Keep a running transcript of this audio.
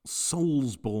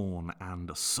Soulsborne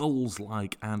and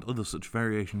Souls-like and other such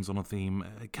variations on a theme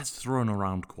gets thrown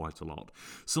around quite a lot.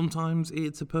 Sometimes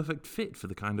it's a perfect fit for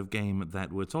the kind of game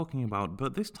that we're talking about,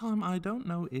 but this time I don't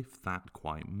know if that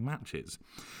quite matches.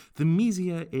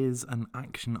 Thymesia is an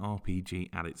action RPG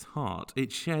at its heart.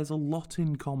 It shares a lot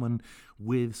in common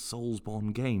with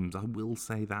Soulsborne games, I will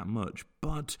say that much,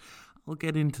 but I'll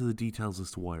get into the details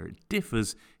as to where it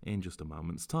differs in just a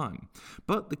moment's time.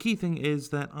 But the key thing is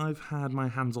that I've had my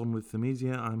hands on with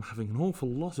Thymesia. I'm having an awful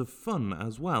lot of fun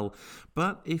as well.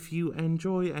 But if you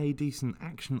enjoy a decent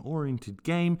action-oriented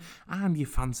game and you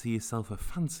fancy yourself a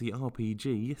fancy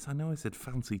RPG, yes, I know I said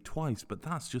fancy twice, but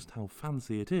that's just how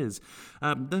fancy it is,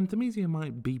 then Thymesia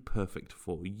might be perfect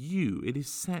for you. It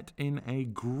is set in a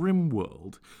grim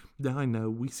world. I know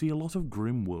we see a lot of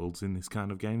grim worlds in this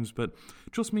kind of games, but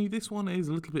trust me, this one is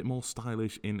a little bit more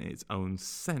stylish in its own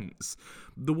sense.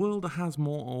 The world has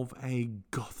more of a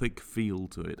Gothic feel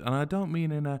to it, and I don't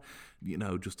mean in a,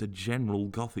 just a general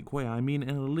Gothic way. I mean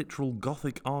in a literal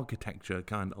Gothic architecture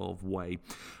kind of way.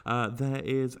 There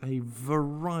is a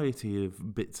variety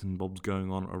of bits and bobs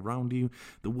going on around you.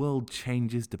 The world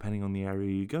changes depending on the area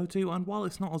you go to, and while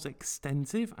it's not as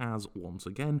extensive as, once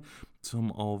again,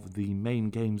 some of the main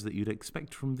games that you'd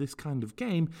expect from this kind of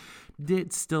game,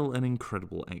 it's still an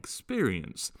incredible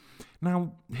experience.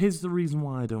 Now, here's the reason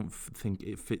why I don't think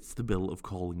it fits the bill of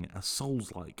calling it a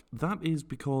Souls-like. That is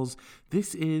because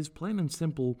this is, plain and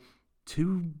simple,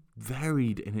 too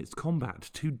varied in its combat,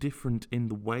 too different in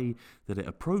the way that it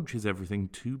approaches everything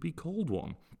to be called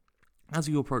one. As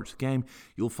you approach the game,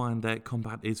 you'll find that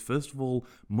combat is, first of all,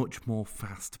 much more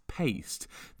fast-paced.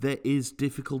 There is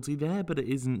difficulty there, but it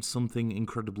isn't something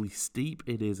incredibly steep.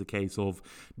 It is a case of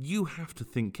you have to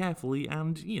think carefully,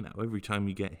 and, every time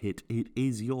you get hit, it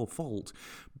is your fault.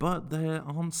 But there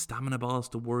aren't stamina bars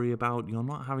to worry about. You're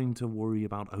not having to worry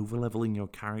about over-leveling your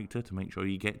character to make sure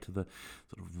you get to the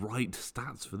sort of right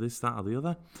stats for this, that, or the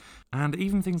other. And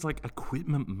even things like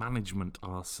equipment management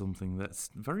are something that's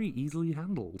very easily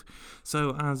handled.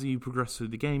 So as you progress through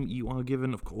the game, you are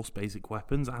given, of course, basic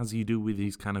weapons, as you do with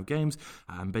these kind of games,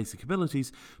 and basic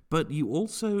abilities, but you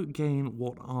also gain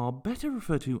what are better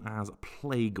referred to as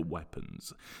plague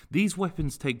weapons. These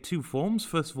weapons take two forms.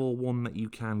 First of all, one that you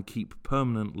can keep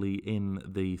permanently in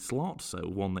the slot, so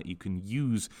one that you can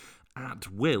use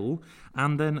at will,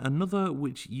 and then another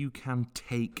which you can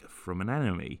take from an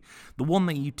enemy. The one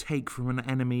that you take from an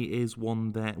enemy is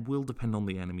one that will depend on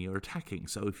the enemy you're attacking.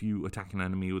 So if you attack an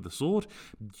enemy with a sword,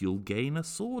 you'll gain a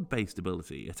sword-based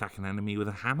ability. Attack an enemy with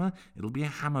a hammer, it'll be a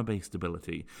hammer-based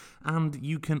ability. And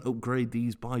you can upgrade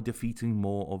these by defeating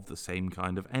more of the same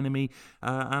kind of enemy,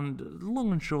 and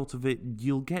long and short of it,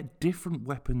 you'll get different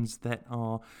weapons that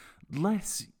are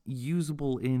less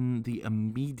usable in the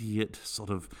immediate sort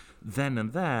of then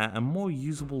and there, and more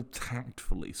usable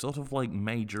tactfully, sort of like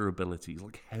major abilities,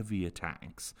 like heavy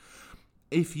attacks.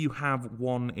 If you have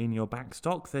one in your back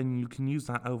stock, then you can use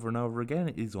that over and over again.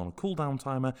 It is on a cooldown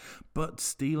timer, but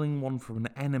stealing one from an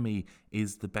enemy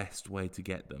is the best way to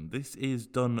get them. This is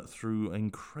done through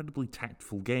incredibly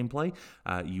tactful gameplay.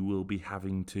 You will be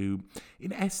having to,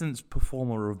 in essence,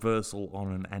 perform a reversal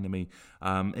on an enemy.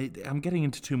 I'm getting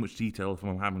into too much detail if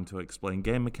I'm having to explain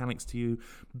game mechanics to you,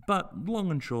 but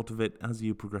long and short of it, as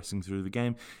you're progressing through the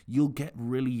game, you'll get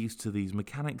really used to these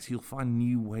mechanics. You'll find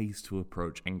new ways to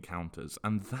approach encounters,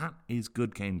 and that is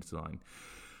good game design.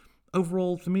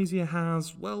 Overall, Thymesia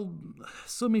has,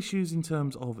 some issues in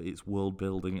terms of its world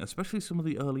building, especially some of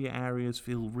the earlier areas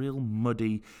feel real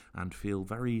muddy and feel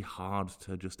very hard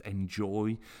to just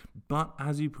enjoy. But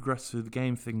as you progress through the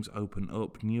game, things open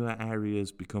up, newer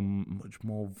areas become much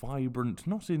more vibrant,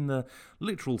 not in the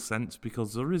literal sense,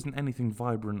 because there isn't anything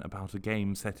vibrant about a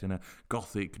game set in a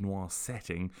Gothic noir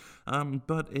setting,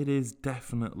 but it is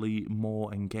definitely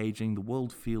more engaging. The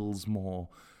world feels more,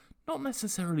 not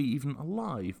necessarily even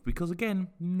alive, because again,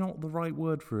 not the right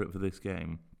word for it for this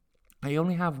game. I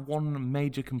only have one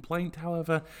major complaint,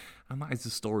 however, and that is the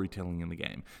storytelling in the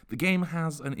game. The game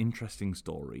has an interesting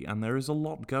story, and there is a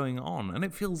lot going on, and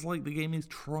it feels like the game is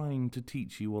trying to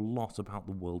teach you a lot about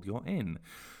the world you're in.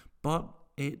 But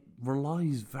it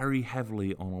relies very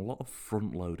heavily on a lot of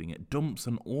front-loading. It dumps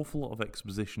an awful lot of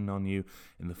exposition on you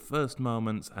in the first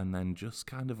moments, and then just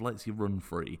kind of lets you run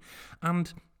free.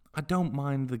 And I don't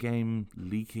mind the game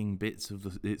leaking bits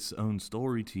of its own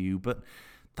story to you, but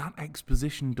that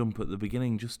exposition dump at the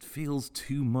beginning just feels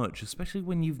too much, especially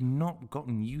when you've not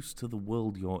gotten used to the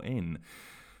world you're in.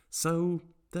 So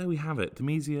there we have it.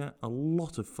 Thymesia, a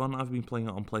lot of fun. I've been playing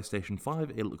it on PlayStation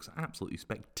 5. It looks absolutely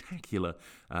spectacular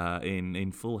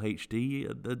in full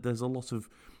HD. There's a lot of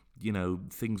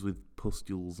things with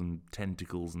pustules and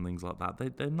tentacles and things like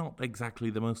that. They're not exactly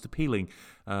the most appealing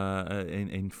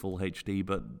in full HD,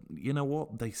 but you know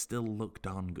what? They still look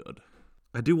darn good.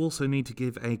 I do also need to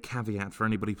give a caveat for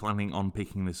anybody planning on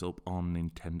picking this up on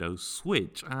Nintendo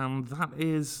Switch, and that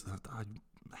is, I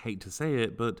hate to say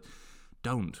it, but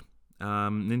don't.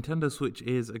 Nintendo Switch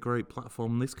is a great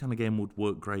platform. This kind of game would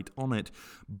work great on it,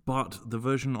 but the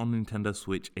version on Nintendo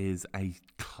Switch is a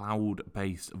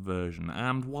cloud-based version,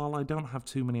 and while I don't have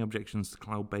too many objections to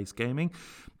cloud-based gaming,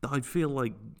 I feel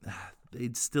like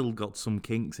it's still got some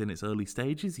kinks in its early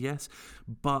stages, yes,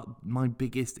 but my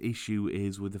biggest issue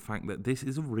is with the fact that this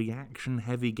is a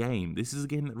reaction-heavy game. This is a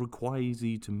game that requires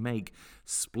you to make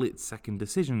split-second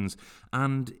decisions,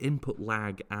 and input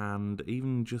lag, and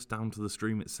even just down to the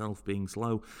stream itself being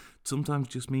slow, sometimes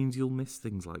just means you'll miss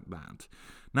things like that.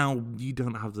 Now, you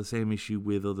don't have the same issue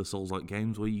with other Souls-like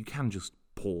games where you can just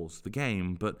pause the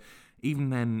game, but even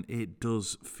then, it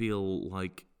does feel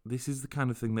like this is the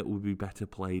kind of thing that would be better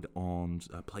played on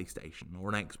a PlayStation or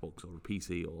an Xbox or a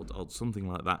PC or something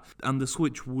like that. And the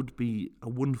Switch would be a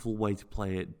wonderful way to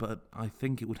play it, but I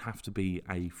think it would have to be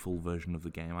a full version of the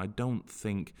game. I don't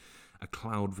think a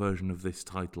cloud version of this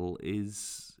title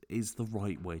is the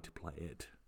right way to play it.